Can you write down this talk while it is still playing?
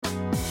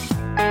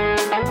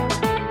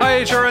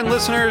HRN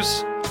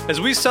listeners.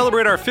 As we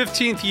celebrate our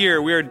 15th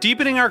year, we are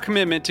deepening our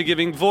commitment to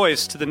giving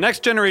voice to the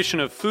next generation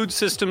of food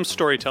systems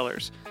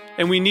storytellers,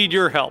 and we need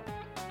your help.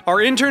 Our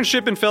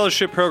internship and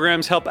fellowship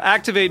programs help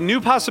activate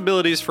new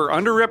possibilities for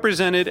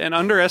underrepresented and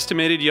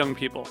underestimated young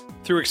people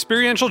through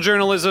experiential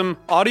journalism,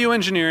 audio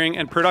engineering,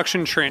 and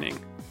production training.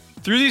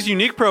 Through these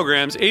unique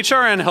programs,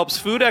 HRN helps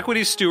food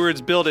equity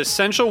stewards build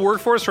essential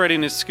workforce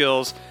readiness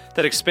skills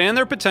that expand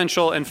their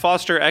potential and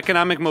foster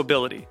economic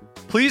mobility.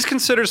 Please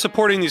consider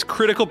supporting these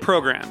critical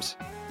programs.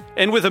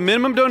 And with a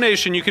minimum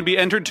donation, you can be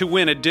entered to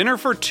win a dinner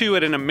for two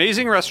at an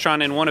amazing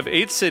restaurant in one of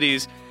 8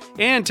 cities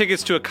and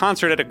tickets to a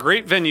concert at a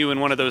great venue in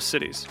one of those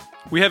cities.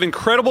 We have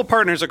incredible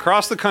partners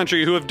across the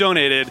country who have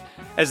donated,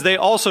 as they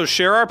also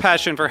share our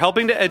passion for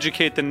helping to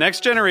educate the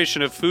next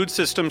generation of food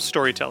systems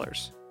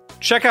storytellers.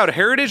 Check out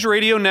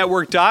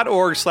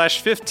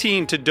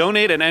heritageradionetwork.org/15 to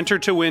donate and enter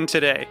to win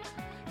today.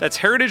 That's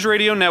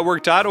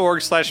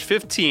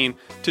heritageradionetwork.org/15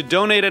 to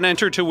donate and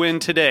enter to win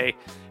today.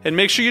 And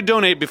make sure you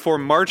donate before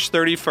March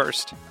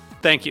 31st.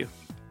 Thank you.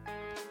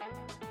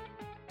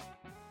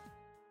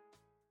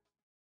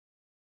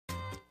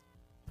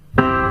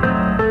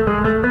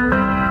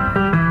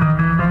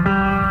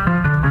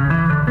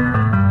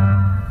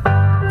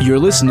 You're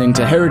listening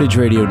to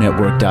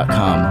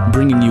HeritageRadioNetwork.com,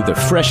 bringing you the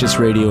freshest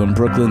radio in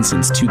Brooklyn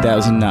since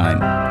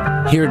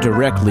 2009. Hear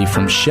directly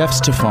from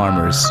chefs to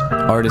farmers,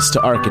 artists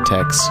to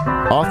architects,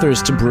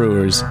 authors to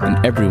brewers,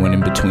 and everyone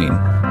in between.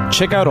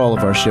 Check out all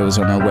of our shows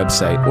on our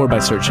website or by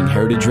searching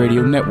Heritage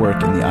Radio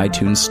Network in the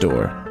iTunes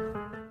Store.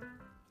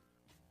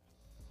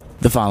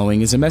 The following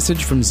is a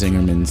message from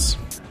Zingerman's.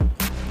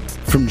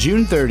 From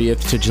June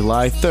 30th to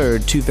July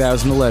 3rd,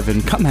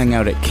 2011, come hang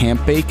out at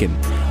Camp Bacon,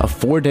 a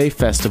 4-day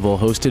festival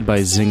hosted by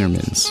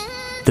Zingerman's.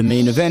 The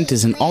main event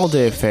is an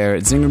all-day affair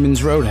at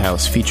Zingerman's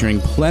Roadhouse featuring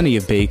plenty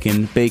of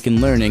bacon,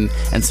 bacon learning,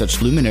 and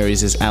such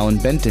luminaries as Alan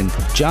Benton,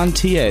 John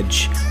T.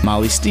 Edge,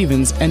 Molly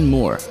Stevens, and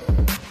more.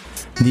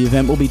 The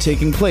event will be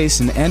taking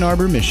place in Ann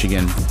Arbor,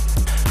 Michigan.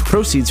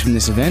 Proceeds from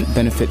this event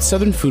benefit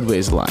Southern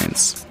Foodways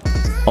Alliance.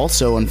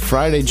 Also, on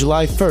Friday,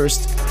 July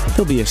 1st,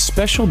 there'll be a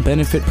special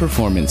benefit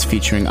performance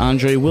featuring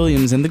Andre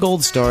Williams and the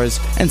Gold Stars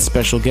and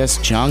special guests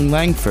John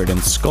Langford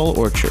and Skull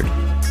Orchard.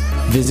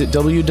 Visit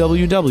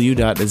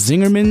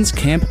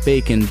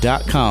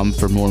www.zingermanscampbacon.com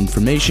for more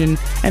information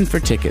and for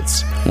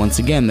tickets. Once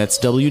again, that's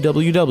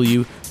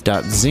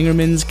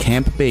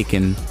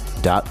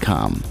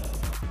www.zingermanscampbacon.com.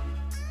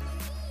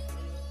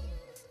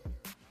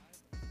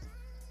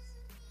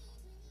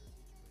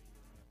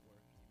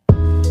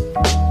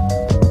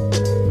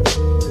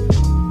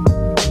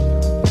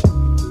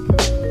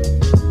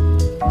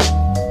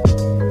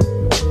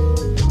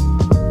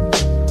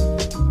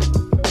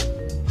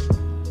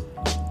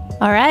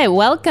 All right,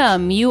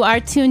 welcome. You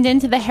are tuned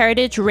into the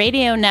Heritage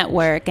Radio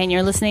Network, and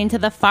you're listening to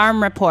the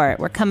Farm Report.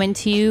 We're coming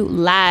to you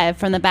live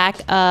from the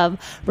back of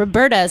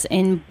Roberta's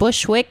in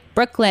Bushwick,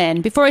 Brooklyn.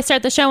 Before we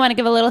start the show, I want to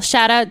give a little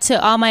shout out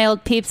to all my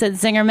old peeps at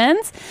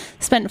Zingerman's.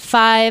 Spent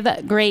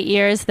 5 great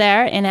years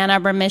there in Ann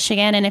Arbor,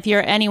 Michigan, and if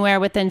you're anywhere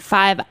within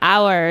 5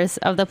 hours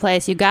of the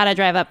place, you got to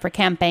drive up for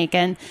Camp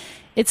Bacon.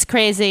 It's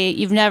crazy.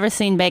 You've never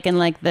seen bacon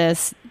like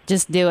this.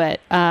 Just do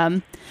it.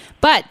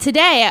 But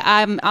today,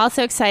 I'm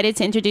also excited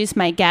to introduce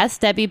my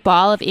guest, Debbie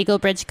Ball of Eagle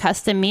Bridge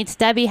Custom Meats.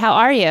 Debbie, how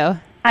are you?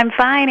 I'm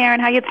fine, Erin.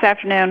 How are you this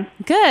afternoon?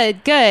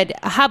 Good, good.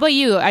 How about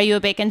you? Are you a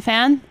bacon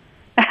fan?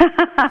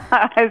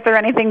 Is there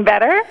anything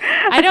better?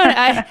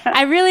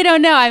 I really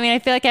don't know. I mean, I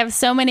feel like I have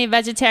so many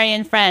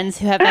vegetarian friends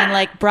who have been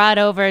like brought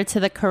over to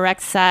the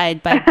correct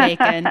side by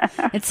bacon.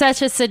 It's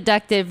such a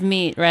seductive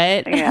meat,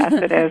 right? Yes,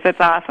 it is. It's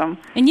awesome.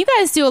 And you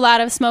guys do a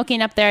lot of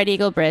smoking up there at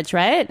Eagle Bridge,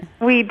 right?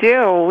 We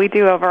do. We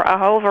do over a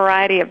whole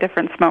variety of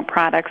different smoked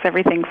products,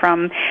 everything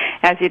from,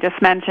 as you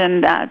just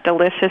mentioned,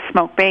 delicious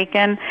smoked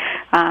bacon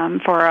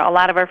for a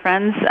lot of our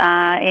friends,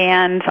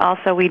 and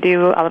also we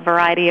do a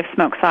variety of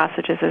smoked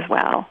sausages as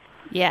well.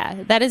 Yeah,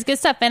 that is good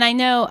stuff. And I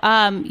know,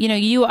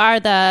 you are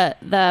the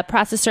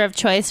processor of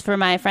choice for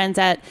my friends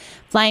at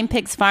Flying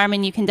Pigs Farm,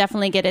 and you can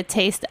definitely get a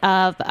taste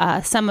of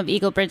some of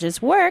Eagle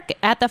Bridge's work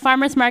at the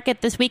Farmers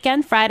Market this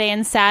weekend, Friday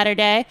and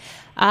Saturday.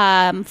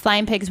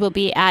 Flying Pigs will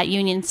be at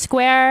Union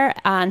Square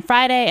on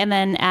Friday and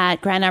then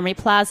at Grand Armory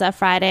Plaza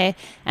Friday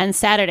and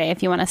Saturday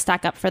if you want to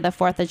stock up for the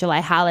 4th of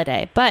July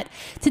holiday. But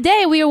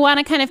today we want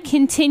to kind of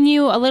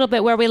continue a little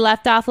bit where we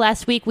left off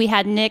last week. We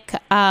had Nick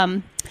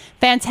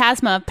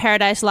Phantasma of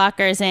Paradise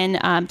Lockers in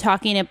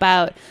talking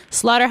about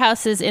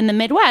slaughterhouses in the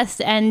Midwest.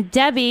 And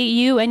Debbie,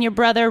 you and your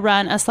brother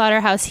run a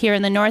slaughterhouse here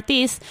in the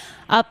Northeast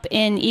up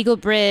in Eagle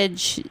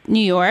Bridge, New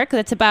York.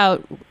 That's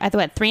about,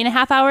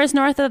 3.5 hours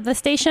north of the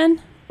station?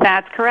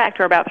 That's correct.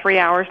 We're about 3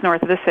 hours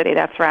north of the city.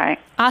 That's right.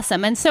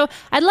 Awesome. And so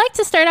I'd like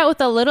to start out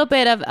with a little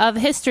bit of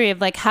history of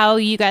like how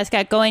you guys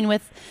got going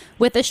with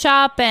the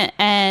shop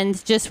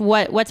and just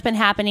what's been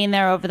happening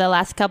there over the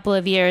last couple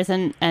of years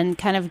and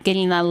kind of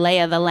getting the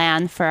lay of the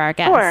land for our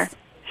guests.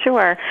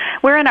 Sure.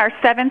 We're in our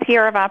 7th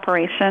year of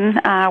operation.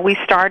 We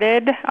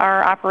started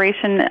our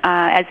operation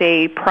as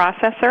a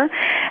processor,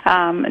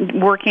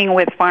 working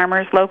with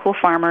farmers, local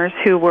farmers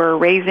who were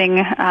raising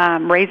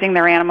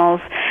their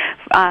animals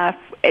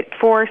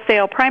for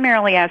sale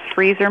primarily as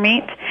freezer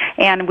meat,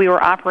 and we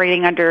were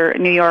operating under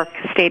New York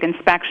State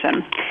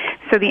inspection.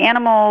 So the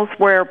animals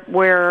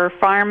were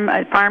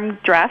farm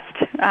dressed,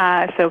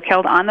 so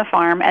killed on the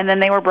farm, and then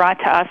they were brought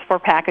to us for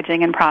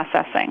packaging and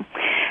processing.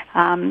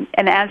 And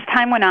as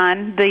time went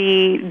on,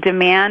 the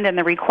demand and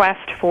the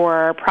request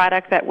for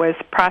product that was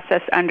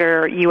processed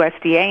under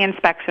USDA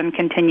inspection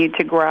continued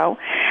to grow,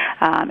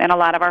 and a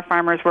lot of our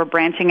farmers were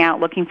branching out,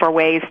 looking for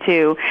ways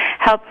to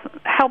help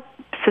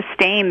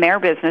sustain their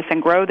business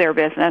and grow their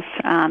business,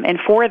 and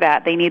for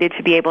that they needed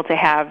to be able to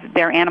have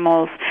their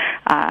animals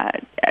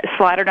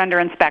slaughtered under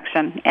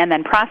inspection and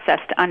then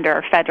processed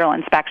under federal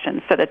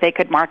inspection so that they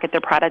could market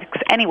their products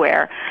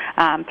anywhere,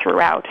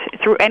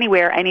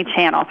 any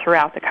channel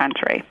throughout the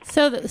country.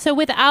 So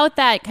without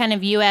that kind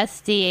of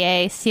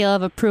USDA seal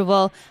of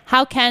approval,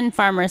 how can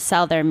farmers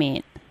sell their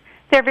meat?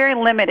 They're very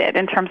limited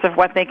in terms of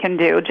what they can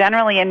do.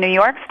 Generally, in New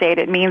York State,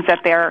 it means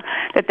that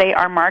they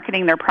are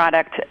marketing their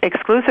product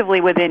exclusively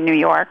within New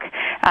York,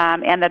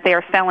 and that they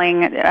are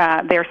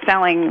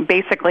selling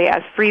basically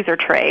as freezer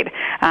trade.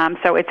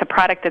 So it's a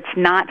product that's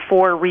not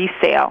for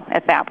resale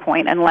at that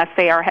point, unless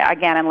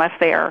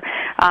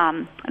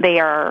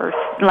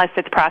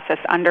it's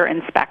processed under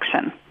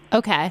inspection.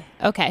 Okay.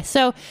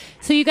 So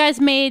you guys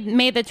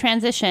made the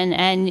transition,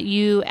 and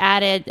you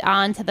added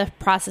on to the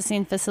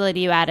processing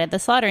facility. You added the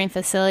slaughtering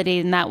facility,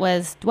 and that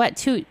was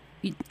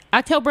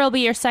October will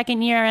be your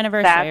 2nd year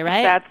anniversary,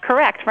 right? That's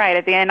correct, right.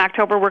 At the end of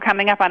October, we're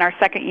coming up on our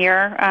 2nd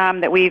year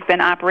that we've been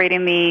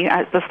operating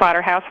the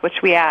slaughterhouse,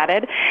 which we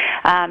added,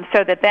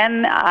 so that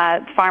then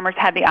farmers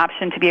had the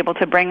option to be able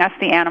to bring us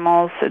the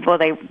animals. Well,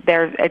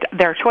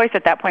 their choice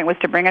at that point was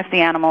to bring us the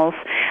animals,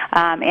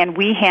 and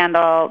we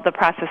handle the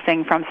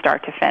processing from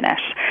start to finish.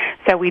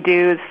 So we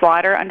do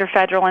slaughter under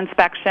federal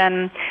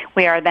inspection.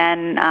 We are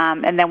then,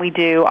 and then we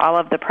do all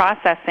of the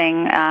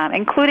processing,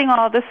 including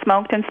all of the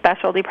smoked and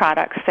specialty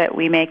products that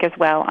we make as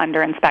well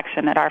under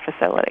inspection at our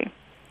facility.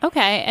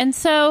 Okay, and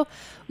so,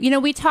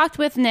 we talked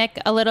with Nick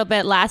a little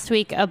bit last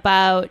week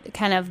about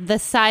kind of the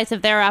size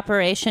of their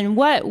operation.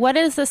 What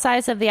is the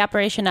size of the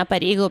operation up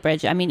at Eagle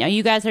Bridge? I mean,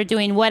 you guys are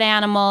doing what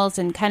animals,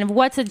 and kind of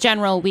what's a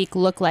general week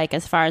look like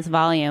as far as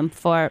volume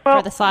for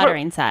the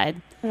slaughtering side?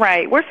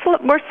 Right. We're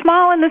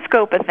small in the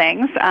scope of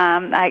things,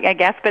 I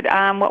guess, but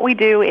what we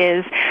do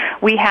is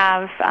we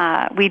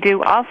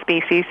do all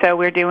species. So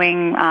we're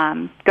doing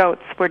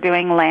goats, we're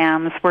doing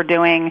lambs, we're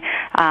doing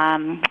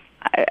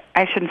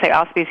I shouldn't say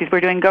all species.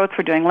 We're doing goats,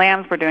 we're doing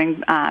lambs, we're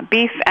doing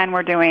beef, and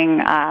we're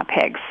doing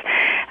pigs.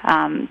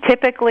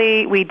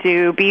 Typically, we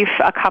do beef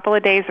a couple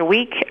of days a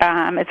week.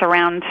 It's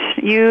around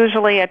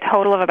usually a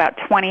total of about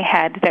 20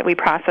 head that we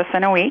process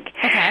in a week.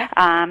 Okay.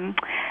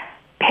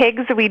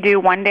 Pigs we do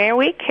 1 day a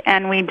week,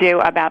 and we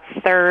do about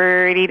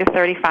 30 to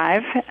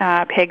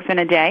 35 pigs in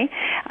a day.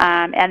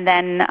 And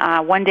then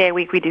 1 day a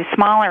week we do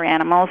smaller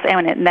animals,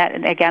 and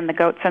that, again, the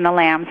goats and the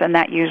lambs, and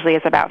that usually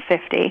is about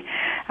 50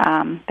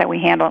 that we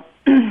handle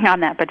on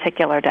that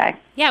particular day.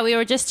 Yeah, we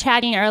were just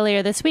chatting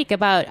earlier this week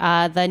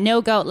about the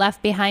No Goat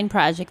Left Behind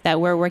project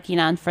that we're working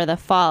on for the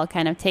fall,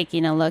 kind of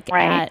taking a look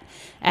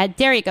at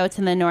dairy goats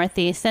in the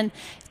Northeast. And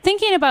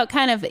thinking about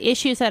kind of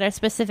issues that are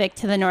specific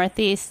to the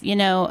Northeast,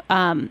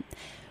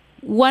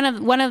 one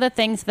of the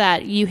things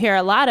that you hear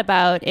a lot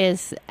about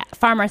is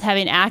farmers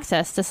having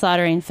access to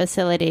slaughtering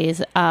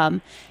facilities,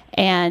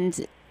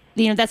 and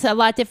that's a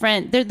lot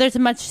different.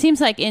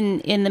 Seems like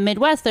in the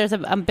Midwest there's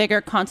a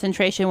bigger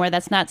concentration where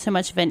that's not so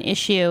much of an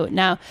issue.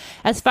 Now,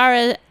 as far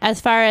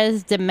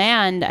as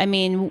demand, I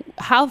mean,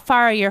 how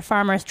far are your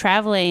farmers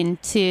traveling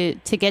to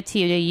get to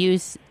you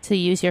to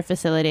use your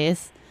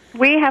facilities?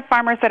 We have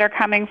farmers that are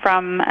coming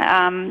from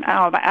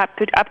up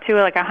to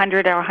like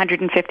 100 or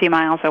 150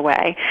 miles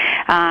away.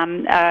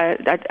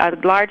 A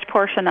large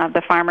portion of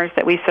the farmers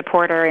that we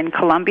support are in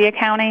Columbia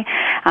County,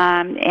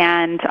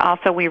 and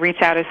also we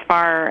reach out as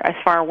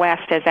far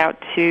west as out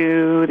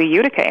to the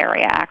Utica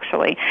area,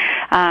 actually.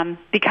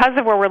 Because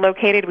of where we're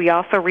located, we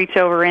also reach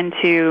over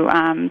into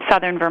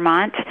southern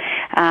Vermont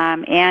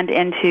and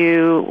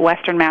into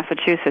western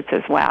Massachusetts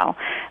as well.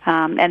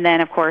 And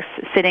then, of course,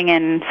 sitting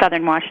in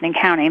southern Washington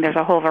County, there's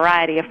a whole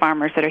variety of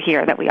farmers that are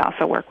here that we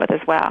also work with as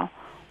well.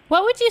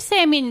 What would you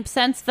say, I mean,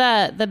 since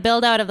the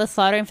build-out of the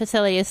slaughtering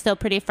facility is still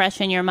pretty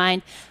fresh in your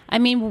mind, I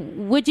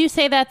mean, would you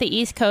say that the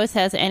East Coast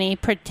has any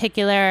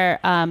particular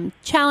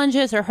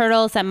challenges or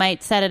hurdles that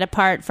might set it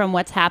apart from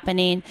what's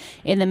happening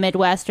in the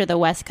Midwest or the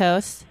West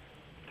Coast?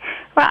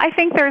 Well, I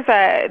think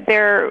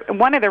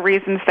one of the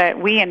reasons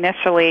that we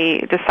initially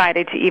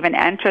decided to even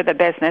enter the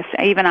business,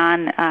 even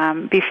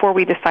on before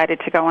we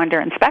decided to go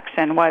under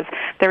inspection, was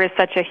there is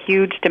such a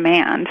huge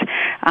demand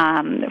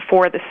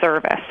for the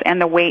service, and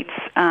the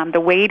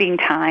waiting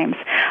times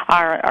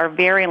are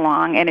very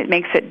long, and it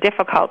makes it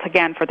difficult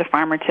again for the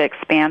farmer to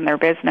expand their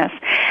business.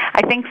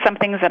 I think some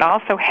things that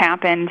also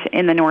happened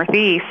in the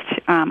Northeast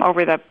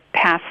over the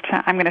past,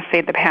 I'm going to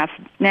say the past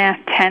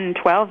 10,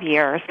 12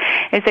 years,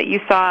 is that you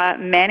saw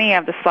many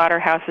of the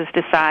slaughterhouses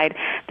decide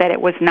that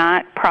it was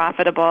not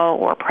profitable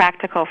or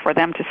practical for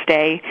them to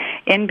stay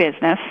in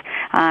business.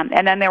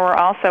 And then there were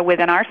also,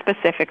 within our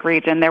specific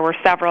region, there were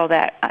several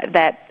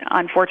that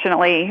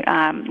unfortunately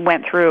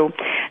went through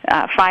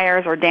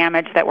fires or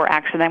damage that were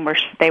actually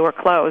they were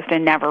closed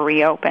and never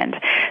reopened.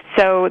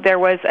 So there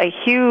was a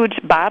huge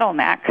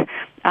bottleneck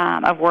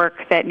of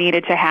work that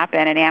needed to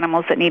happen and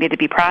animals that needed to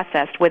be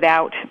processed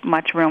without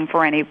much room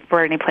for any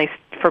place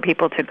for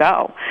people to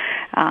go.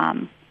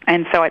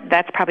 And so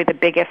that's probably the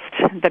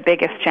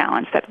biggest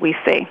challenge that we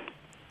see.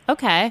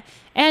 Okay.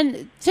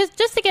 And just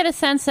to get a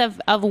sense of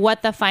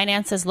what the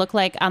finances look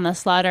like on the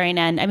slaughtering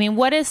end, I mean,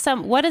 what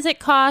does it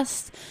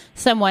cost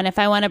someone if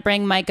I want to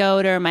bring my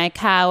goat or my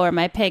cow or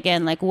my pig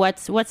in? Like,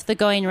 what's the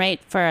going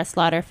rate for a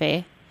slaughter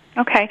fee?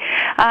 Okay.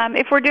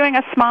 If we're doing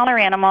a smaller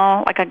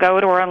animal, like a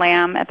goat or a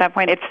lamb, at that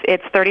point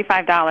it's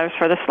 $35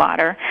 for the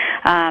slaughter.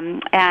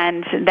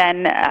 And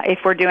then if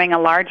we're doing a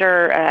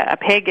larger, a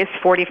pig is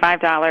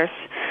 $45.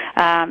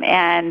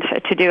 And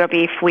to do a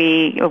beef,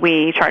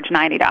 we charge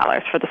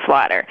 $90 for the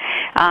slaughter.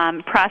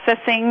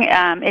 Processing,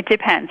 it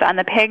depends. On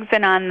the pigs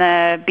and on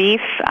the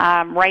beef,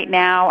 right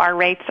now our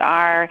rates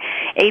are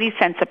 80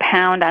 cents a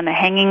pound on the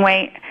hanging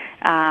weight.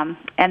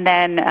 And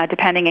then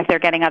depending if they're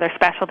getting other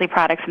specialty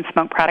products and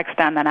smoked products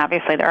done, then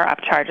obviously there are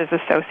upcharges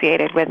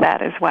associated with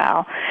that as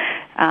well.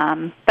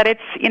 But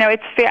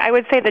it's fair. I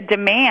would say the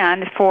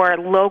demand for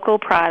local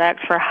product,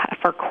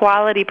 for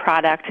quality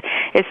product,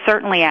 is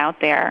certainly out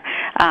there.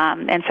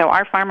 And so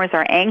our farmers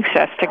are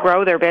anxious to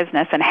grow their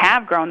business and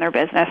have grown their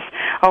business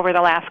over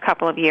the last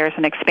couple of years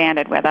and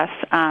expanded with us.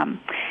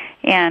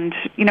 And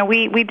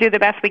we do the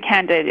best we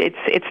can to.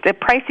 It's the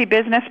pricey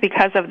business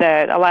because of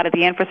a lot of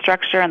the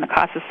infrastructure and the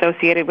costs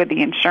associated with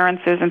the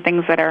insurances and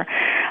things that are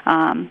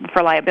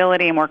for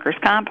liability and workers'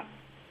 comp.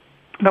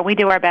 But we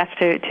do our best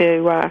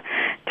to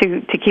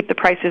keep the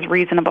prices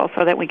reasonable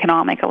so that we can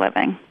all make a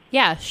living.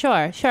 Yeah,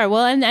 sure.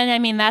 Well, and I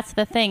mean, that's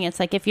the thing.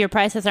 It's like if your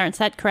prices aren't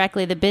set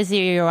correctly, the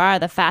busier you are,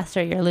 the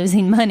faster you're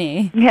losing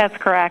money. Yeah,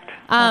 that's correct.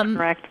 That's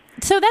correct.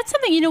 So that's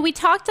something, we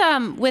talked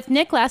with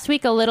Nick last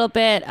week a little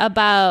bit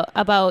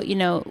about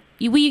you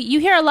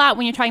hear a lot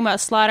when you're talking about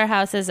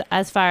slaughterhouses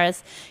as far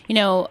as,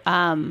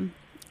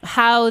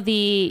 how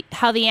the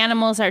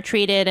animals are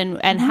treated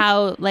and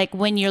how, like,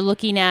 when you're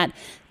looking at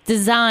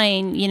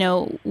design,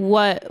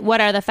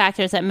 what are the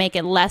factors that make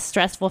it less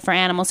stressful for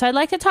animals. So I'd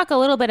like to talk a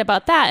little bit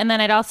about that. And then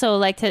I'd also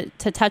like to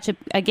touch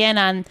again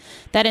on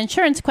that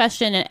insurance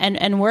question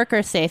and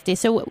worker safety.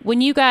 So when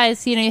you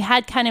guys, you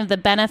had kind of the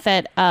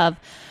benefit of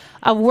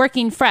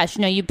working fresh,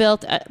 you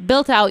built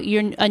out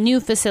a new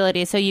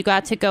facility, so you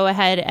got to go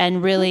ahead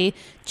and really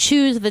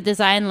choose the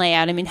design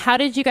layout. I mean, how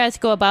did you guys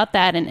go about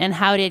that, and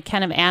how did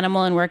kind of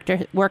animal and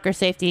worker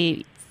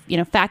safety,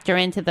 factor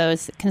into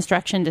those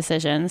construction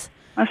decisions?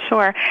 Oh,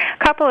 sure.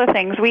 A couple of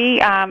things.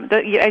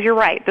 As you're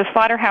right, the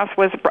slaughterhouse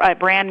was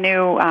brand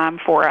new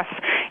for us,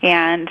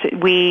 and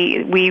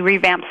we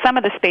revamped some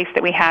of the space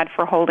that we had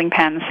for holding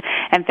pens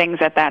and things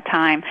at that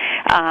time.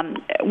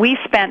 We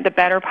spent the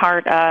better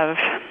part of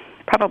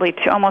probably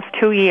almost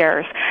 2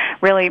 years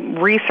really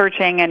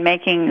researching and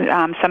making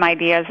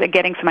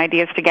getting some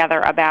ideas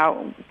together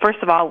about, first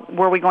of all,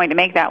 were we going to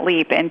make that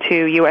leap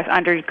into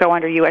go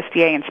under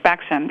USDA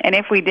inspection? And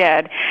if we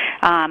did,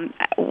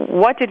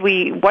 what did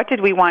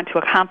we want to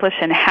accomplish,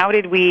 and how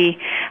did we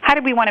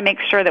want to make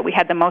sure that we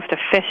had the most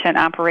efficient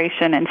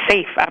operation and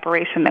safe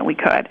operation that we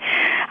could?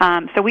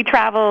 So we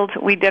traveled,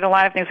 we did a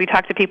lot of things. We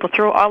talked to people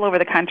all over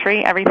the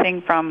country,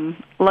 everything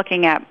from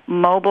looking at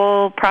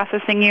mobile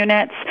processing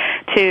units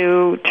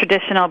to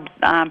traditional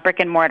brick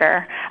and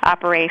mortar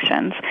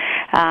operations.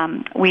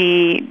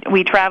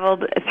 We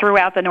traveled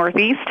throughout the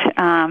Northeast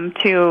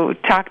to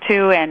talk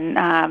to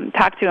and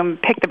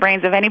pick the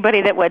brains of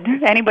anybody that would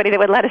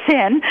let us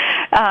in.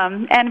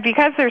 And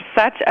because there's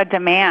such a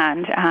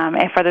demand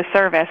for the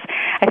service,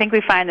 I think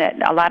we find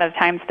that a lot of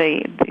times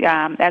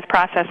as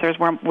processors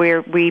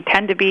we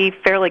tend to be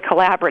fairly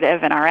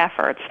collaborative in our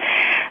efforts.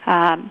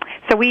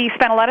 So we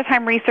spent a lot of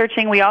time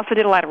researching. We also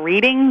did a lot of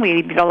reading.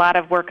 We did a lot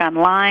of work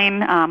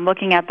online,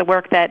 looking at the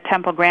work that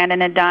Temple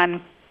Grandin had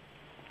done,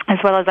 as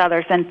well as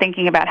others, and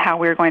thinking about how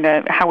we were going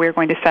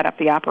to set up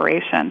the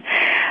operation.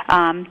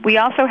 We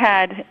also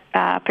had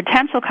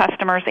potential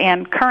customers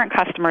and current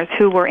customers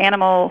who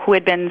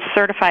had been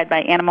certified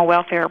by Animal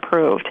Welfare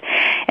Approved,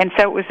 and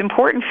so it was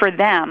important for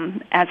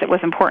them, as it was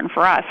important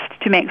for us,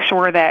 to make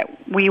sure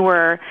that we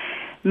were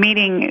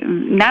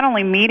not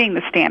only meeting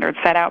the standards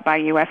set out by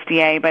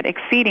USDA, but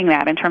exceeding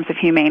that in terms of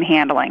humane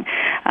handling.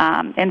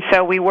 And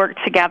so we worked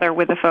together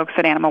with the folks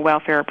at Animal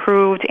Welfare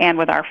Approved and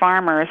with our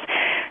farmers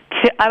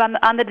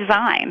on the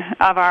design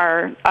of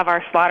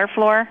our slaughter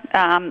floor,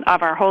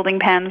 of our holding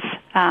pens,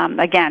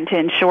 again, to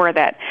ensure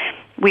that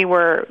we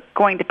were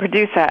going to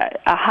produce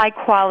a high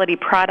quality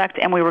product,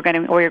 and we were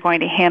going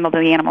to handle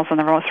the animals in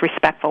the most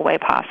respectful way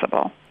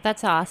possible.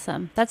 That's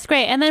awesome. That's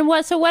great. And then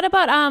what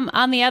about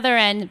on the other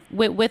end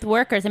with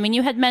workers? I mean,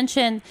 you had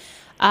mentioned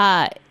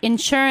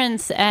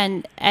insurance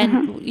and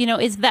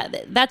is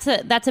that's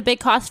a big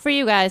cost for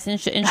you guys,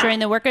 insuring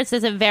the workers?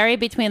 Does it vary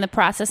between the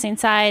processing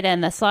side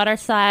and the slaughter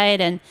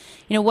side? And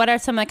what are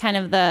some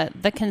of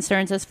the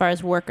concerns as far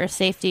as worker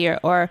safety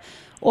or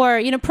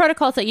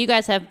protocols that you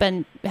guys have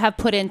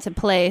put into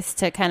place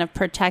to kind of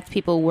protect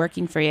people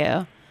working for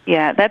you?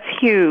 Yeah, that's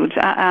huge.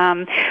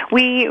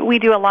 We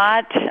do a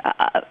lot.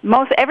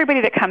 Most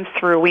everybody that comes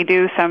through, we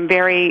do some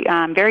very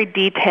very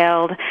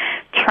detailed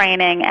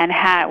training, and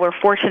we're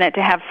fortunate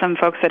to have some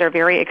folks that are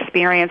very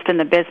experienced in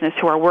the business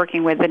who are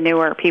working with the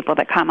newer people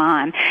that come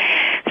on.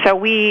 So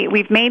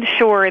we've made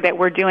sure that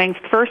we're doing,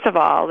 first of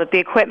all, that the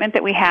equipment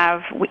that we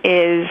have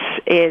is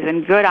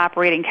in good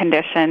operating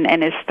condition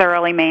and is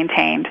thoroughly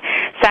maintained.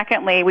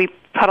 Secondly, we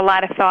put a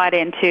lot of thought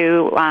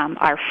into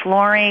our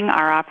flooring,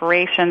 our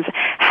operations,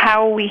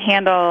 how we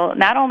handle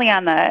not only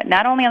on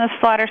the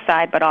slaughter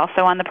side, but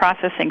also on the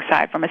processing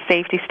side from a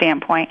safety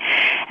standpoint,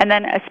 and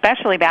then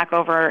especially back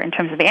over in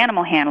terms of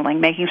animal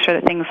handling, making sure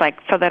that things like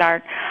so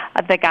that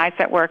the guys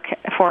that work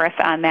for us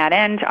on that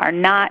end are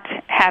not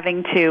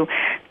having to,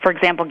 for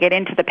example, get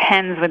into the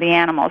pens with the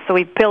animals. So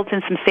we've built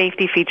in some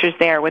safety features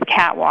there with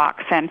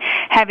catwalks and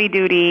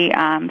heavy-duty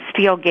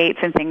steel gates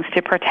and things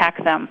to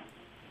protect them.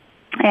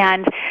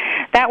 And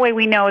that way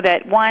we know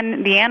that,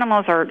 one, the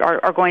animals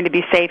are going to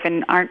be safe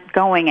and aren't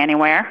going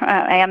anywhere,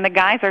 and the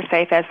guys are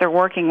safe as they're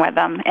working with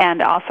them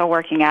and also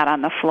working out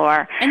on the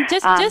floor. And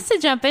just to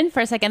jump in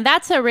for a second,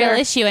 that's a real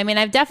issue. I mean,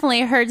 I've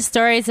definitely heard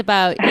stories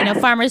about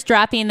farmers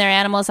dropping their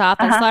animals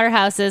off in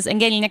slaughterhouses and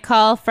getting a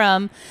call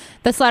from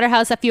the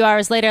slaughterhouse a few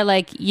hours later,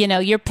 like,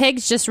 your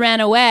pigs just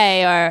ran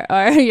away,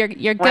 or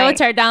your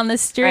goats are down the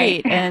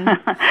street. Right. And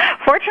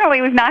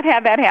fortunately, we've not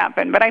had that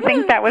happen, but I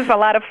think that was a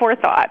lot of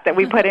forethought that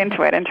we put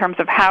into it in terms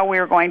of how we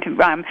were going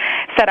to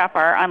set up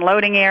our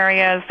unloading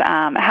areas,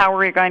 how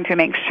we were going to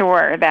make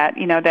sure that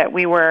that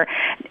we were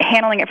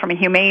handling it from a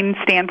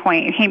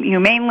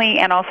humanely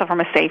and also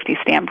from a safety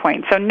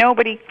standpoint. So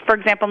nobody, for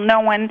example,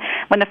 when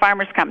the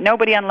farmers come,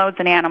 nobody unloads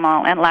an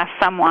animal unless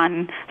some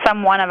one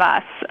of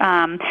us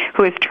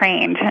who is trained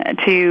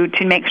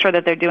to make sure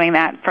that they're doing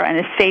that in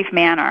a safe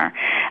manner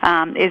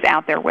is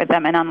out there with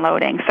them and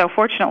unloading. So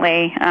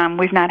fortunately,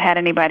 we've not had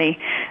any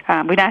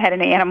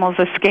animals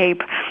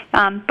escape.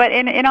 But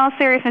in all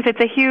seriousness, it's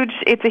a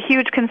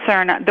huge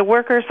concern. The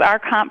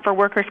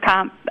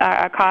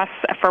costs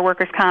for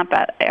workers' comp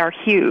are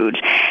huge,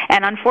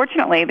 and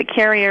unfortunately, the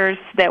carriers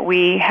that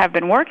we have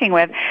been working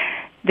with,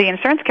 the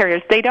insurance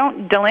carriers, they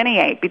don't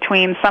delineate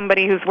between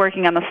somebody who's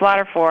working on the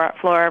slaughter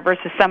floor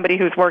versus somebody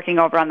who's working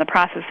over on the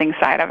processing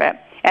side of it.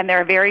 And there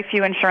are very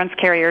few insurance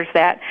carriers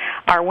that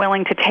are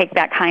willing to take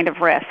that kind of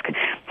risk.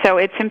 So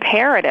it's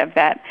imperative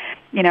that,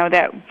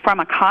 that from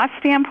a cost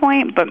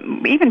standpoint, but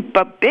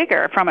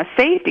bigger from a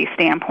safety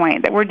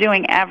standpoint, that we're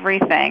doing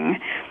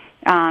everything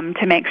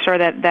to make sure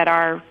that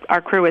our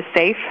crew is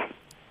safe.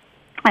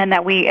 And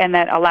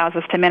that allows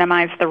us to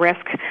minimize the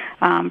risk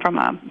from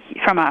a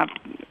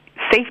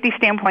safety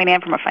standpoint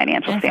and from a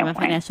financial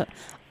standpoint.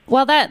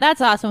 Well,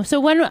 that's awesome. So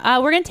when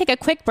we're going to take a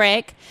quick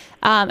break,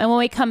 and when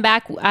we come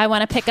back, I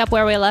want to pick up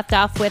where we left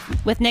off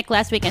with Nick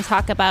last week and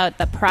talk about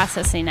the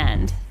processing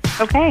end.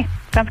 Okay,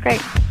 sounds great.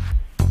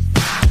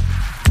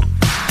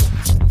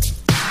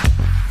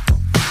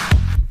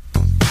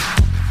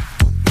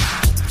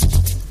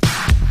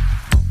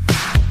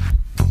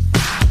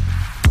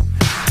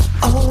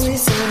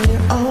 Always on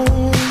your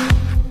own.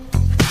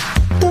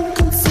 Don't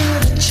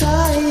consider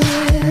trying.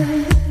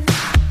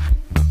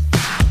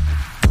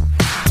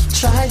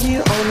 Tried you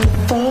on the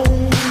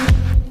phone,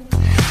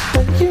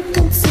 but you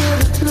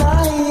considered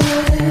lying.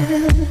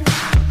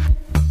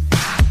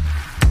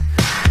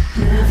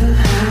 Never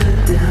had a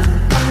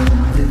doubt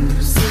I'm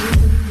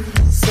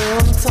losing. So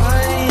I'm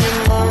tired in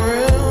my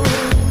room,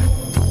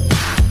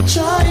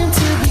 trying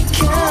to be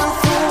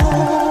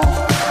careful.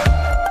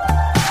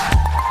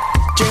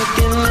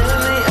 Drinking in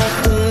the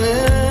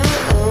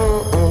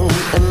afternoon,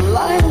 and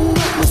lying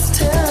that was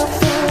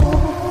terrible.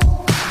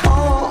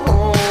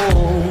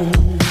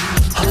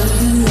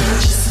 Hoping that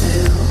you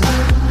still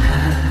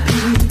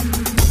unhappy.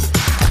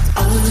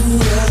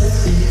 Only other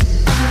thing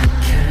I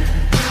can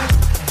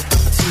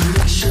to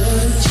make sure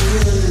that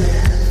you're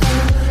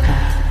never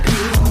happy.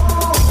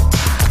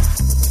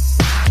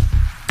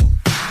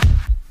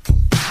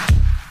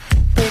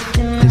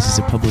 This is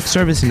a public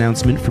service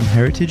announcement from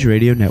Heritage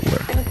Radio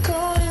Network.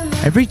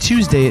 Every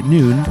Tuesday at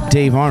noon,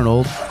 Dave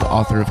Arnold, the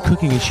author of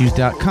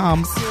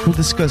CookingIssues.com, will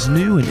discuss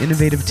new and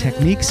innovative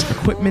techniques,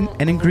 equipment,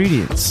 and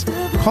ingredients.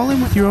 Call in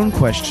with your own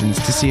questions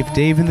to see if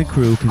Dave and the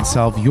crew can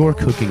solve your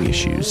cooking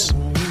issues.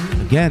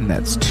 Again,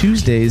 that's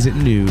Tuesdays at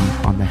noon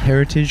on the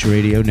Heritage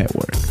Radio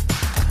Network.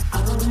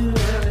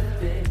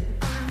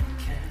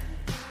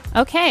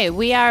 Okay,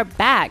 we are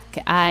back,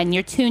 and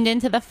you're tuned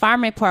into the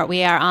Farm Report.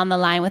 We are on the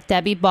line with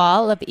Debbie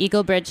Ball of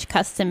Eagle Bridge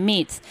Custom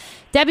Meats.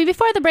 Debbie,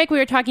 before the break, we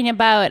were talking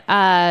about,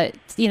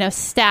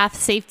 staff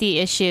safety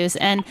issues.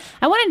 And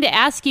I wanted to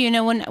ask you,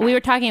 when we were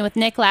talking with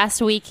Nick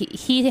last week,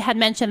 he had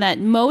mentioned that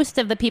most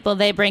of the people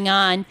they bring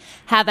on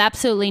have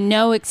absolutely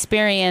no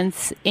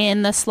experience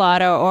in the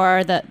slaughter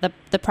or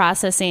the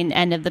processing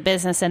end of the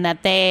business, and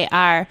that they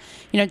are,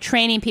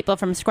 training people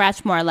from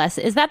scratch more or less.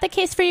 Is that the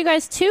case for you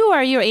guys too, or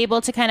are you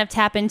able to kind of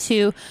tap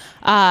into,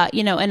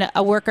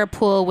 a worker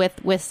pool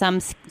with some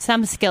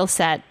skill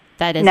set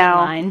that is in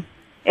line?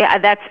 Yeah,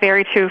 that's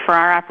very true for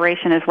our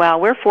operation as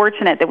well. We're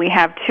fortunate that we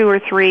have two or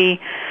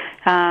three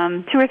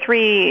guys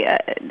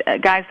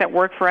that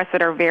work for us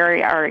that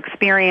are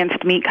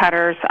experienced meat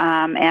cutters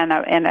and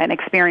an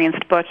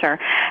experienced butcher.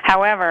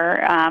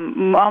 However,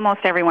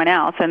 almost everyone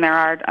else, and there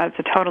are a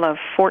total of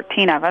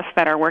 14 of us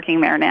that are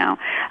working there now,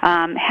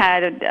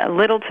 had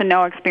little to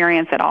no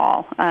experience at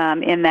all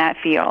in that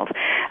field.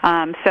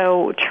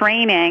 So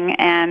training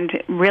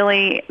and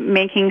really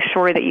making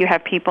sure that you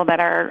have people that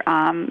are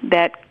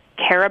that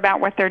care about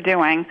what they're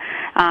doing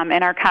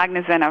and are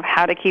cognizant of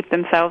how to keep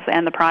themselves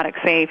and the product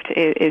safe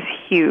is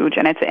huge,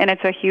 and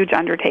it's a huge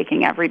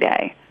undertaking every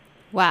day.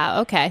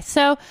 Wow. Okay.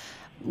 So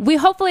we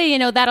hopefully,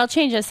 that'll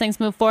change as things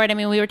move forward. I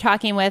mean, we were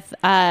talking with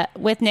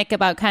Nick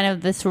about kind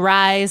of this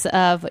rise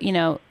of,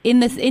 in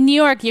New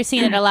York, you're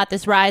seeing it a lot,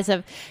 this rise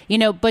of,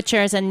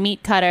 butchers and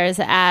meat cutters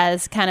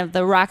as kind of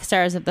the rock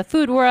stars of the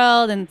food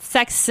world and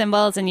sex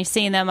symbols. And you're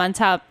seeing them on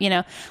top,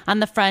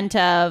 on the front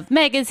of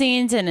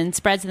magazines and in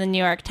spreads of the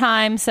New York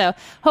Times. So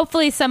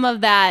hopefully some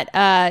of that,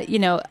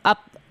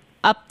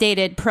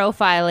 updated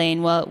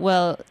profiling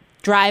will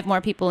drive more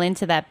people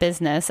into that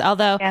business.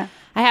 Although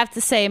I have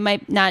to say, it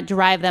might not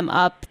drive them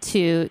up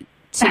to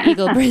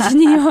Eagle Bridge,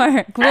 New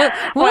York.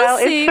 We'll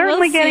see. It's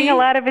certainly getting a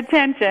lot of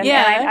attention.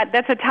 Yeah. And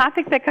that's a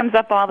topic that comes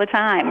up all the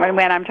time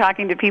when I'm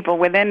talking to people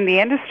within the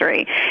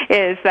industry,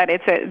 is that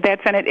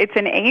it's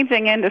an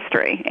aging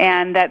industry,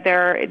 and that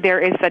there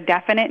is a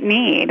definite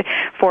need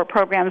for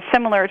programs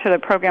similar to the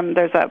program.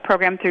 There's a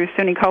program through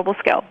SUNY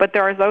Cobleskill, but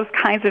there are those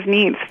kinds of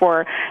needs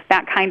for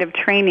that kind of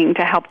training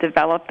to help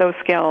develop those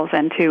skills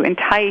and to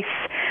entice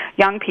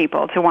young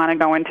people to want to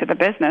go into the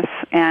business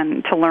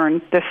and to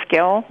learn this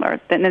skill or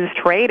this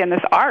trade and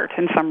this art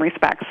in some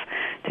respects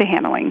to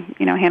handling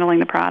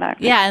the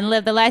product. Yeah, and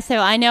live the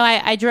lifestyle. I know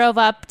I drove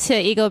up to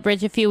Eagle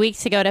Bridge a few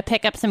weeks ago to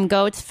pick up some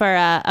goats for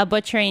a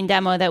butchering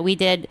demo that we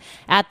did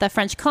at the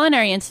French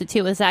Culinary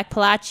Institute with Zach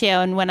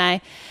Palacio. And when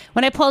I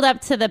pulled up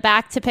to the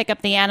back to pick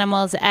up the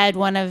animals, Ed,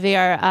 one of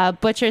your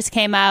butchers,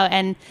 came out,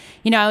 and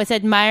I was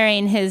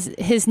admiring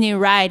his new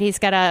ride. He's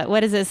got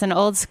an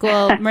old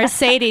school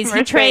Mercedes.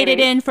 He traded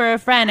in for a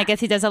friend. I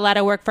guess he does a lot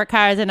of work for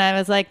cars, and I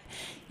was like,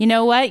 you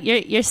know what?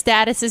 Your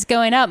status is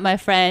going up, my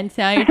friend.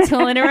 Now you're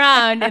tooling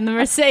around in the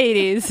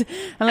Mercedes.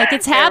 I'm like,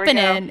 it's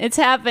happening. It's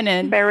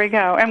happening. There we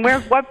go. And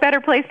what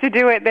better place to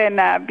do it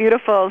than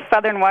beautiful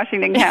southern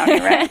Washington County,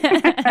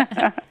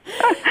 right?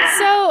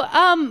 So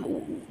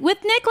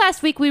with Nick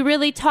last week, we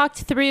really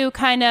talked through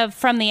kind of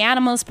from the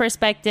animal's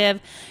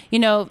perspective,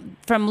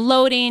 from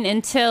loading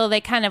until they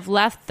kind of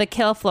left the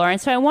kill floor. And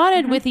so I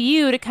wanted with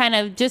you to kind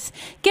of just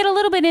get a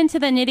little bit into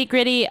the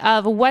nitty-gritty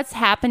of what's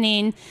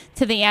happening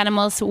to the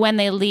animals when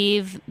they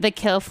leave the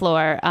kill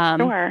floor.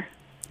 Sure.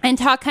 And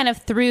talk kind of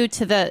through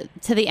to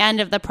the end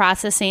of the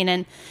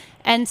processing.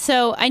 And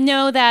so I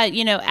know that,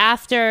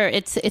 after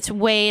it's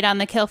weighed on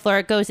the kill floor,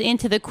 it goes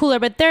into the cooler,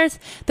 but there's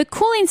the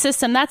cooling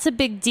system. That's a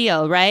big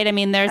deal, right? I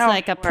mean, there's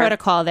a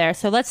protocol there.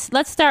 So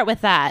let's start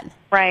with that.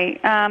 Right.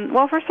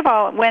 Well, first of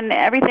all, when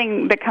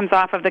everything that comes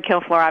off of the kill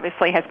floor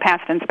obviously has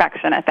passed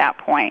inspection at that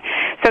point.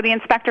 So the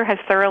inspector has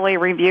thoroughly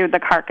reviewed the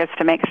carcass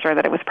to make sure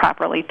that it was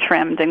properly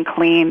trimmed and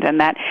cleaned, and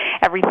that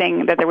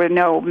there were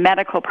no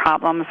medical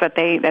problems that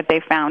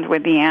they found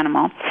with the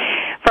animal.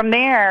 From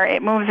there,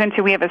 it moves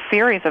into, we have a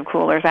series of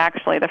coolers,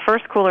 actually. The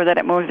first cooler that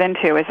it moves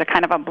into is a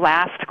kind of a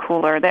blast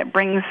cooler that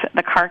brings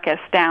the carcass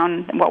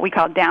down, what we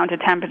call down to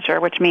temperature,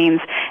 which means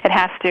it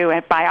has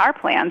to, by our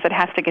plans, it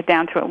has to get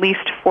down to at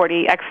least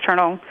 40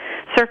 external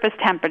surface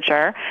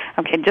temperature.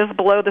 Okay, just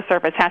below the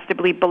surface, has to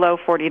be below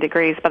 40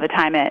 degrees by the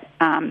time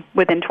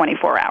within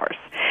 24 hours.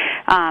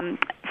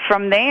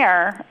 From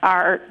there,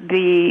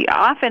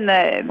 often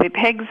the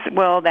pigs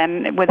will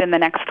then, within the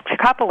next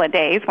couple of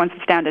days, once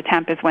it's down to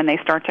temp, is when they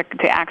start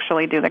to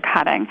actually do the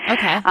cutting.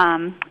 Okay.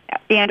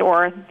 And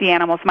or the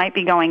animals might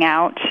be going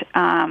out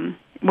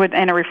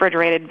in a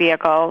refrigerated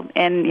vehicle,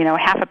 in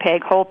half a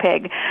pig, whole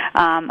pig,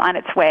 on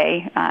its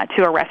way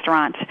to a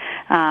restaurant.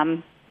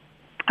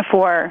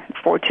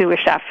 To a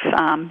chef,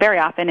 very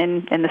often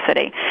in the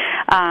city.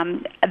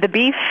 The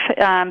beef is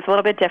a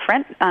little bit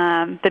different.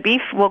 The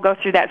beef will go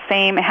through that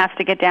same, it has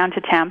to get down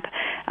to temp.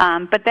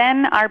 But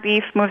then our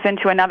beef moves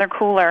into another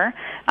cooler,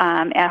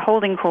 a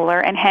holding cooler,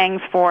 and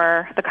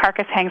the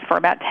carcass hangs for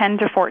about 10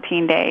 to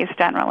 14 days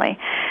generally.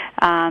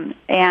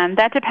 And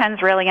that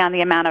depends really on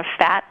the amount of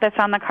fat that's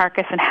on the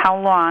carcass and how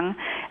long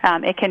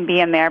it can be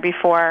in there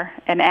before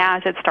and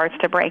as it starts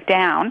to break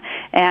down,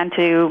 and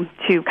to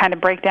kind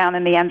of break down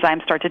and the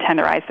enzymes start to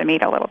tenderize the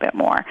meat a little bit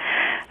more.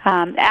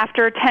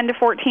 After 10 to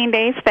 14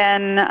 days,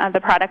 then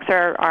the products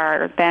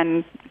are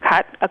then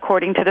cut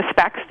according to the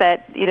specs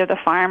that either the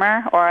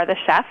farmer or the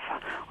chef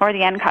or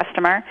the end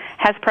customer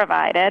has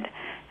provided,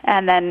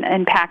 and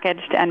then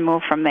packaged and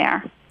moved from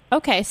there.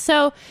 Okay,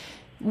 so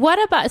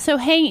what about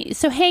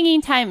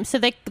hanging time? So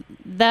the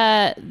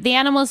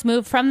animals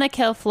move from the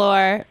kill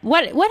floor.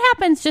 What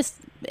happens just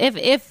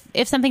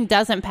if something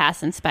doesn't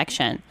pass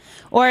inspection,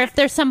 or if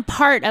there's some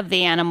part of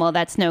the animal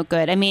that's no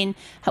good? I mean,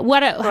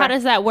 how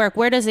does that work?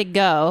 Where does it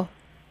go?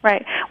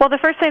 Right. Well, the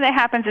first thing that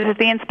happens is if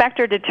the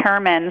inspector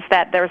determines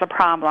that there's a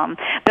problem,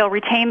 they'll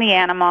retain the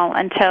animal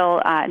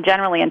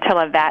generally until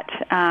a vet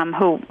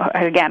who,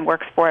 again,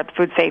 works for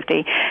food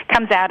safety,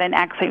 comes out and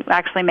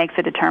actually makes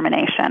a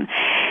determination.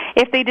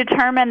 If they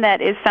determine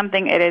that it is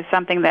something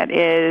that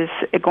is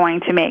going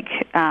to make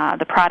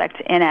the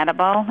product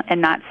inedible and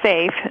not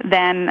safe,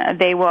 then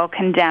they will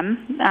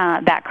condemn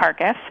that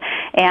carcass,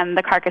 and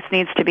the carcass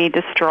needs to be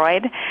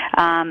destroyed,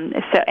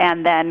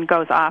 and then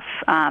goes off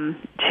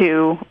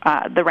to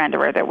the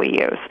renderer that we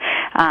use.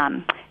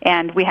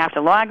 And we have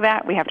to log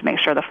that. We have to make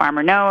sure the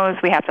farmer knows.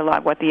 We have to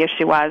log what the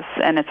issue was,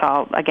 and it's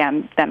all,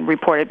 again, then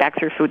reported back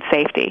through food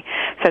safety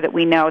so that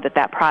we know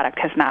that product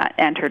has not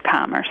entered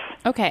commerce.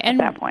 Okay,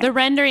 and the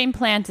rendering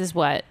plant is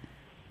what?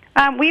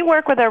 We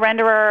work with a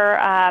renderer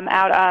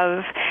out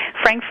of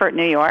Frankfort,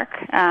 New York,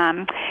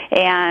 and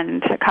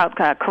called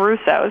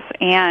Caruso's,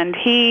 and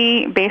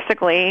he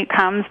basically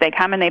they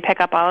come and they pick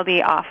up all of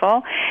the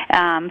offal,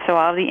 so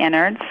all of the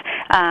innards.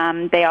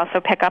 They also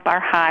pick up our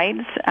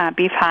hides,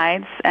 beef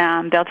hides.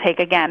 They'll take,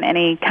 again,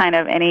 any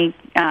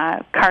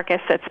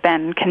carcass that's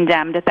been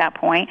condemned at that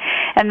point,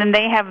 and then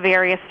they have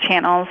various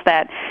channels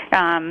that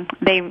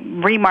they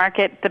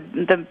remarket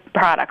the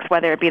products,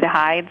 whether it be the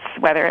hides,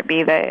 whether it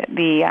be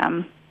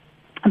the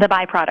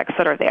byproducts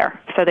that are there.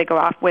 So they go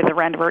off with a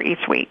renderer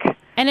each week.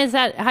 And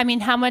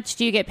how much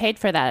do you get paid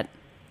for that?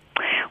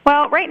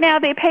 Well, right now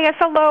they pay us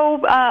a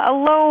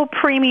low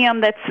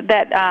premium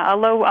a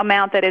low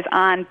amount that is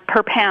on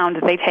per pound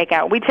that they take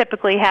out. We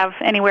typically have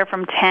anywhere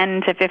from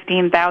 10 to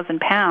 15,000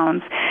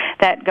 pounds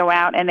that go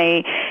out, and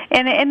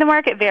in the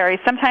market varies.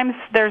 Sometimes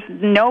there's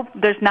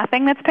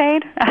nothing that's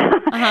paid,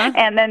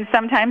 and then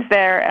sometimes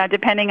they're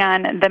depending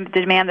on the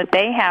demand that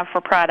they have for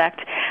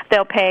product,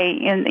 they'll pay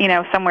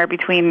somewhere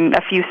between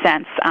a few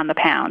cents on the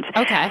pound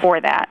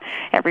for that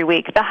every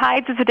week. The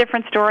hides is a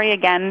different story.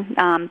 Again,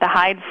 the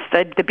hides,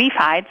 the beef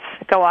hides,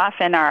 go off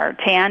and are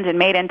tanned and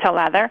made into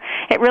leather.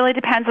 It really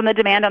depends on the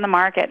demand on the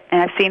market,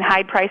 and I've seen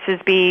hide prices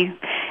be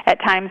at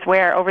times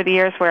where over the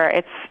years where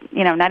it's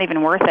not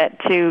even worth it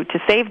to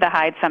save the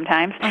hide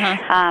sometimes,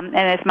 and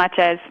as much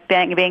as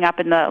being up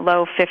in the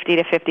low $50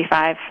 to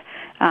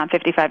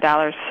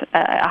 $55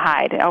 a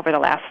hide over the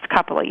last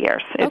couple of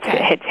years. It's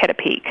hit a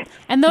peak.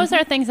 And those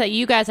are things that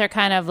you guys are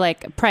kind of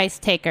like price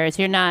takers.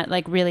 You're not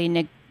like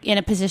really in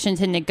a position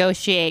to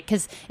negotiate,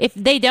 because if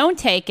they don't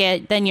take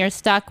it, then you're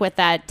stuck with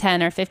that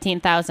 10 or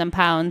 15,000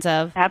 pounds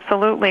of.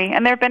 Absolutely,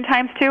 and there have been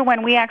times too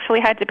when we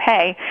actually had to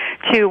pay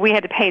to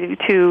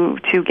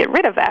get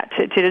rid of that,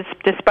 to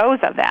dispose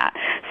of that.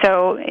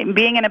 So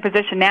being in a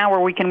position now where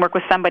we can work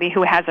with somebody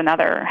who has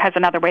another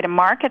way to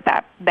market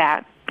that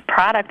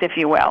product, if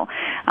you will,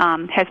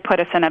 has put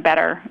us in a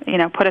better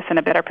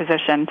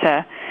position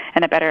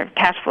and a better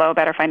cash flow,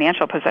 better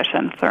financial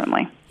position,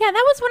 certainly. Yeah,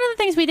 that was one of the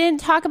things we didn't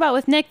talk about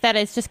with Nick that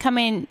is just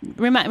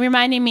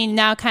reminding me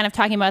now, kind of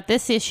talking about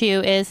this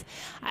issue is,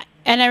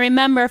 and I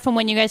remember from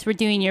when you guys were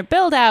doing your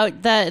build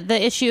out, the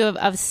issue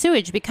of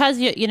sewage, because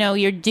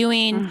you're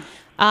doing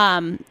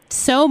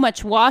so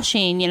much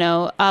washing,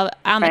 on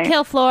the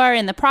kill floor,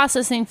 in the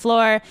processing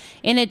floor,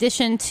 in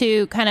addition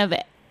to kind of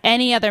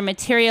any other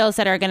materials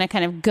that are going to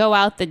kind of go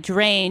out the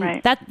drain.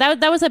 Right.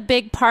 That was a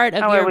big part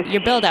of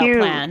your build-out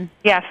plan.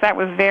 Yes, that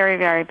was very,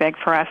 very big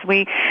for us.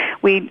 We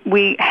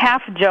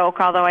half joke,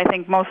 although I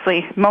think most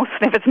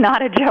if it's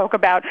not a joke,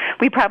 about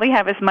we probably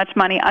have as much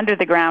money under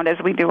the ground as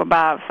we do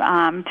above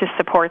to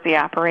support the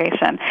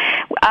operation.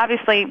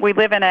 Obviously, we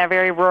live in a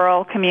very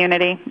rural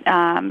community.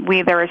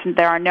 There's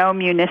not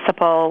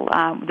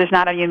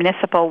a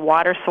municipal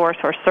water source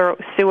or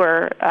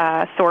sewer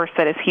source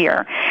that is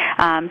here.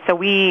 So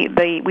we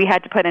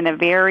had to put in a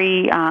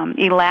very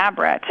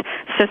elaborate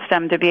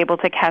system to be able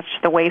to catch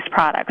the waste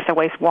products, the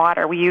waste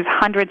water. We use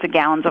hundreds of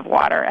gallons of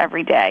water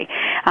every day,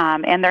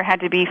 and there had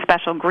to be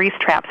special grease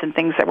traps and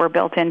things that were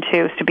built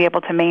into to be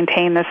able to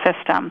maintain the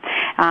system.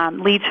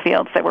 Leach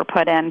fields that were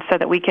put in so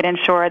that we could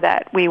ensure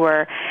that we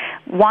were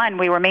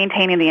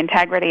maintaining the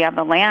integrity of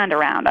the land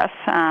around us,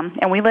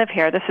 and we live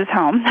here. This is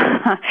home.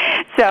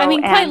 So I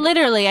mean, quite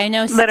literally. I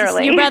know.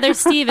 Literally, your brother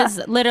Steve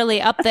is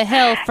literally up the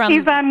hill from.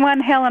 He's on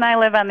one hill and I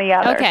live on the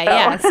other. Okay,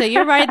 yeah. So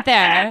you're right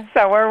there.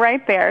 So we're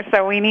right there.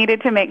 So we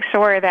needed to make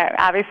sure that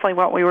obviously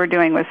what we were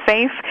doing was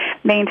safe,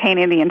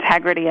 maintaining the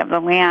integrity of the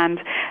land,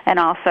 and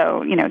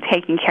also,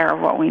 taking care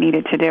of what we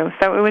needed to do.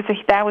 So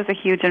that was a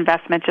huge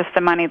investment, just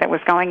the money that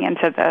was going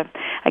into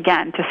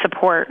to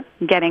support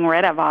getting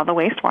rid of all the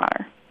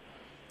wastewater.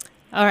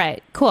 All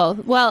right, cool.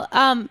 Well,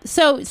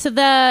 so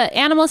the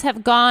animals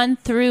have gone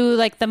through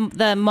like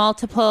the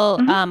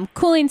multiple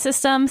cooling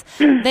systems.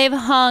 They've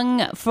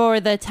hung for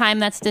the time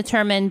that's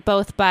determined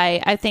both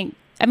by, I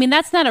mean,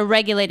 that's not a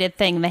regulated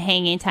thing, the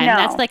hanging time. No.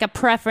 That's like a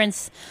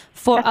preference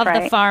of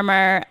the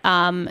farmer,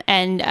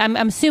 and I'm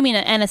assuming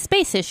a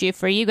space issue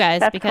for you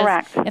guys. That's because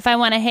correct. if I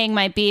want to hang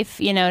my beef,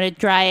 to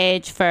dry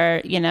age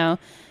for,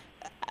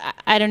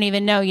 I don't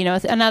even know,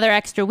 another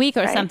extra week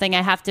or something,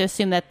 I have to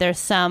assume that there's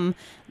some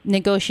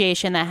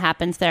negotiation that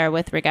happens there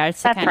with regards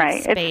to That's kind right.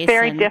 of space. It's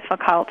very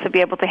difficult to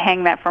be able to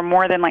hang that for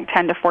more than like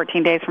 10 to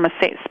 14 days from a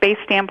space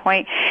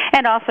standpoint,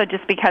 and also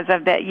just because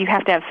of that, you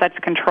have to have such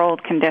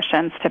controlled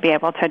conditions to be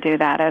able to do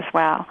that as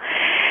well.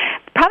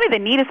 Probably the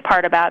neatest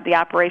part about the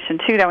operation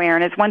too, though,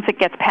 Aaron, is once it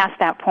gets past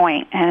that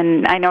point,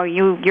 and I know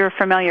you're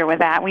familiar with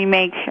that. We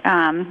make,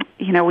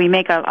 we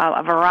make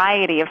a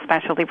variety of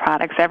specialty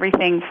products,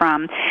 everything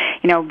from,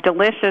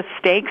 delicious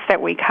steaks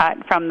that we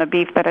cut from the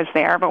beef that is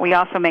there, but we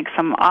also make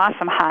some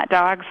awesome hot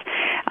dogs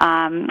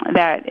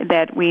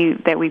that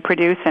we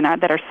produce and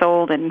that are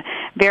sold in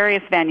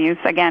various venues,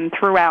 again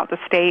throughout the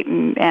state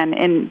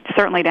and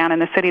certainly down in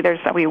the city.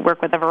 We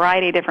work with a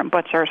variety of different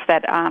butchers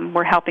that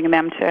we're helping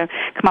them to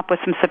come up with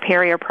some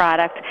superior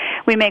product.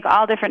 We make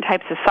all different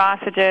types of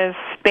sausages,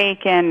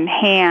 bacon,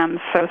 hams,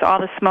 so it's all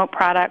the smoked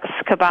products,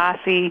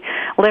 kibasi,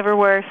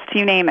 liverwurst,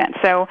 you name it.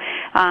 So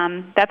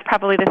that's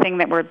probably the thing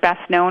that we're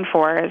best known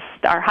for is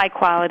our high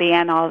quality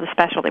and all of the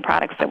specialty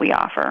products that we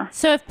offer.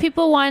 So if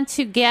people want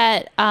to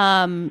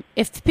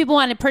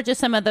purchase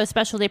some of those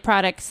specialty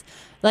products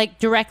like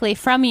directly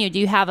from you,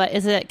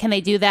 can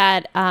they do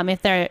that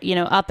if they're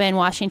up in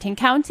Washington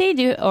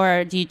County,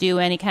 or do you do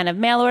any kind of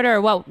mail order,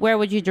 or where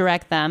would you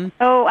direct them?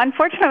 Oh,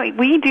 unfortunately,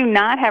 we do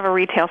not have a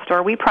retail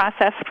store. We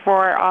process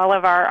for all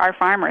of our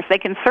farmers. They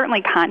can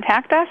certainly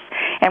contact us,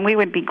 and we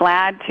would be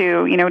glad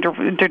to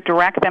to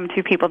direct them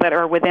to people that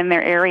are within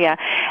their area.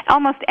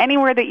 Almost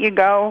anywhere that you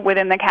go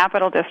within the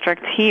Capital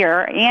District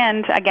here,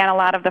 and again, a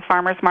lot of the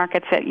farmers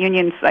markets at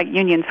Union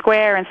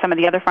Square and some of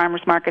the other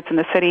farmers markets in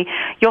the city,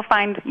 you'll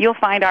find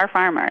our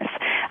farmers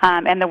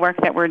and the work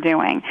that we're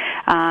doing.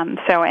 You'll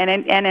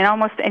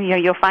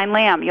find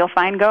lamb, you'll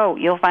find goat,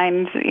 you'll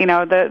find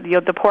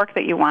the pork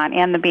that you want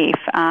and the beef.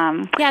 So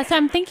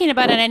I'm thinking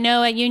about it. I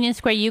know at Union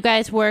Square you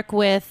guys work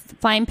with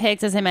Flying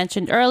Pigs, as I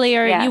mentioned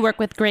earlier. Yes. You work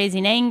with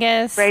Grazing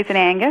Angus. Right.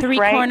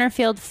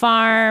 Cornerfield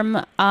Farm.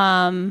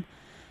 Right.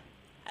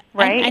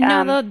 I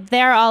know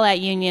they're all at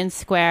Union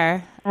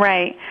Square.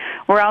 Right.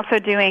 We're also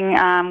doing.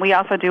 We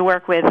also do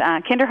work with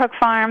Kinderhook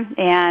Farm,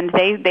 and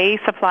they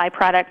supply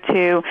product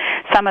to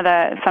some of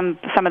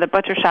the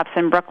butcher shops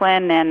in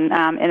Brooklyn and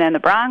in the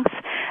Bronx.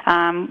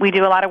 We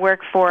do a lot of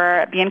work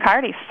for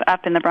Biancardi's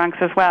up in the Bronx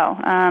as well,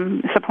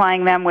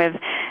 supplying them with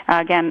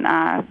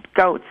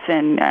goats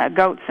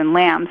and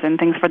lambs and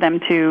things for them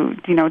to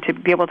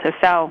be able to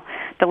sell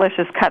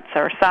delicious cuts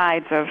or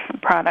sides of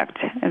product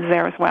is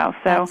there as well.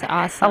 So that's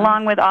awesome.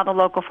 Along with all the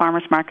local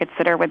farmers markets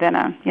that are within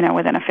a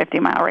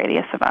 50-mile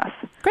radius of us.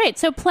 Great.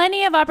 So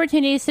plenty of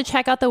opportunities to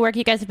check out the work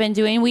you guys have been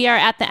doing. We are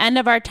at the end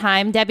of our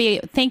time. Debbie,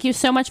 thank you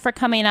so much for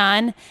coming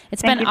on.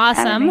 It's been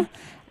awesome.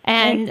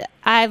 And great.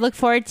 I look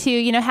forward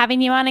to,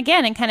 having you on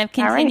again and kind of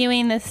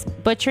continuing this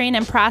butchering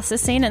and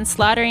processing and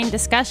slaughtering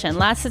discussion.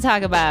 Lots to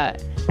talk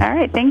about. All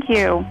right. Thank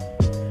you.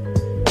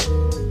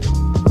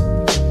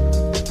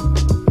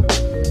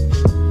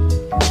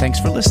 Thanks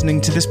for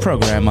listening to this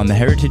program on the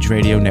Heritage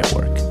Radio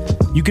Network.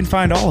 You can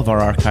find all of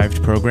our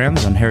archived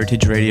programs on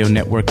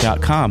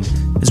heritageradionetwork.com,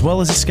 as well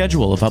as a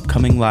schedule of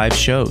upcoming live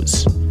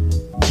shows.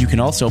 You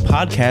can also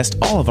podcast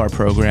all of our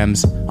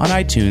programs on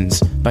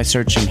iTunes by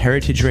searching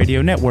Heritage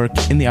Radio Network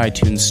in the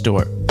iTunes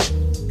Store.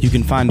 You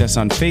can find us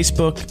on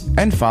Facebook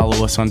and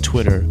follow us on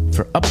Twitter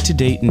for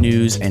up-to-date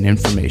news and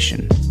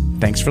information.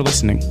 Thanks for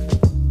listening.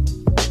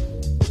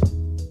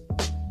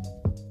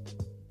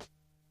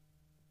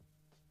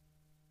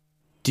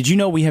 Did you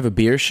know we have a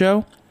beer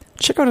show?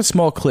 Check out a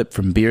small clip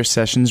from Beer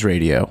Sessions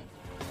Radio.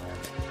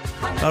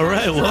 All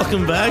right,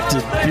 welcome back to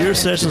Beer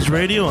Sessions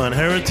Radio on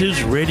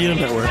Heritage Radio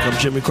Network. I'm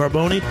Jimmy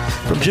Carboni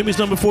from Jimmy's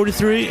Number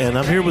 43, and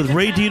I'm here with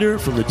Ray Dieter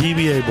from the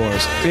DBA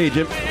Bars. Hey,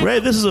 Jim. Ray,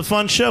 this is a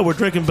fun show. We're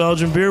drinking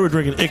Belgian beer. We're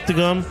drinking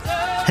Ictigum,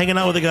 hanging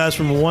out with the guys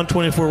from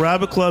 124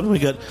 Rabbit Club. And we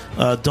got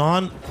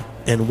Don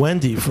and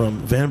Wendy from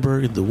Van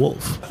Bergen the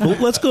Wolf. Well,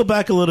 let's go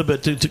back a little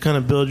bit to kind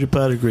of build your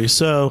pedigree.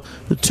 So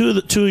the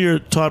two of your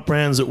top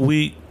brands that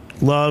we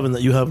love and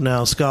that you have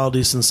now,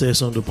 Scaldis and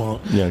Saison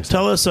DuPont. Yeah, exactly.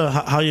 Tell us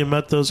how you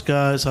met those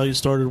guys, how you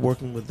started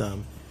working with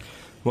them.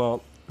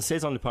 Well,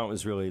 Saison DuPont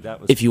was really...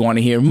 If you want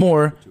to hear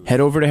more, head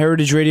over to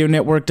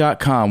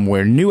heritageradionetwork.com,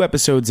 where new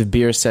episodes of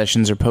Beer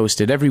Sessions are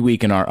posted every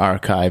week in our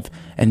archive.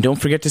 And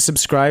don't forget to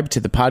subscribe to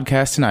the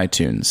podcast in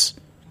iTunes.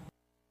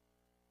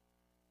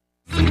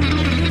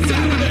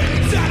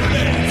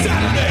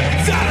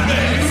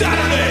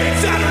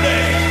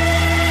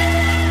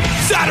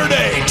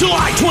 Saturday,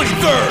 July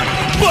 23rd.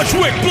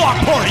 Bushwick Block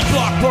Party.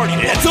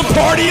 It's a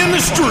party in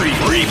the street.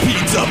 Free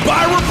pizza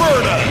by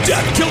Roberta.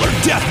 Death Killer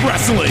Death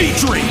Wrestling,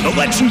 featuring the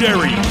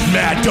legendary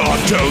Mad Dog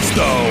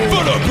Tosto.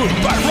 Photo booth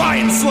by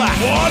Ryan Slack.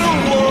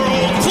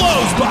 Waterworld,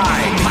 closed by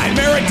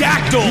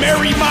Chimeradactyl,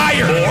 Mary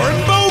Meyer,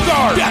 Lauren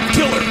Bogart, Death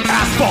Killer,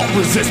 Asphalt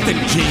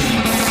Resistant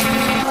Jeans.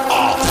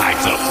 All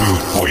types of food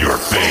for your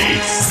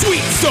face.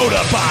 Sweet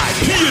Soda by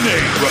P&A,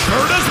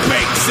 Roberta's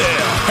Bake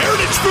Sale,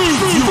 Heritage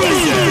Foods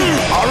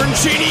USA, Orange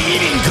Cheney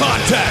Eating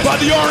Contest by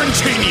the Orange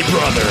Cheney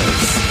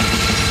Brothers.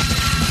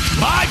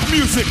 Live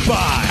music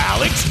by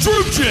Alex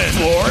Truchin,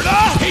 Florida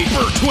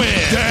Paper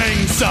Twin,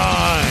 Dang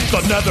Sign,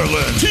 the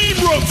Netherlands, Team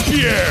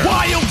Robespierre,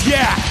 Wild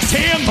Yak,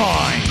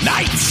 Tannheim,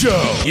 Night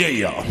Show,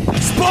 yeah.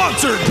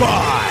 Sponsored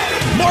by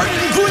Martin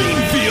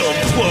Greenfield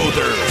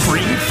Clother,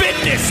 Free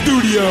Fitness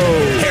Studio,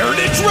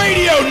 Heritage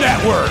Radio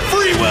Network,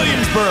 Free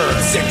Williamsburg,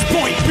 6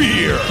 Point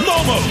Beer,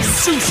 Momo's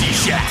Sushi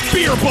Shack,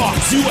 Beer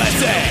Box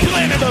USA,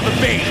 Planet of the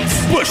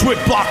Fates,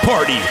 Bushwick Block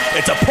Party.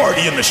 It's a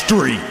party in the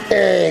street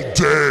all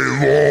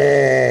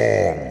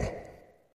day long.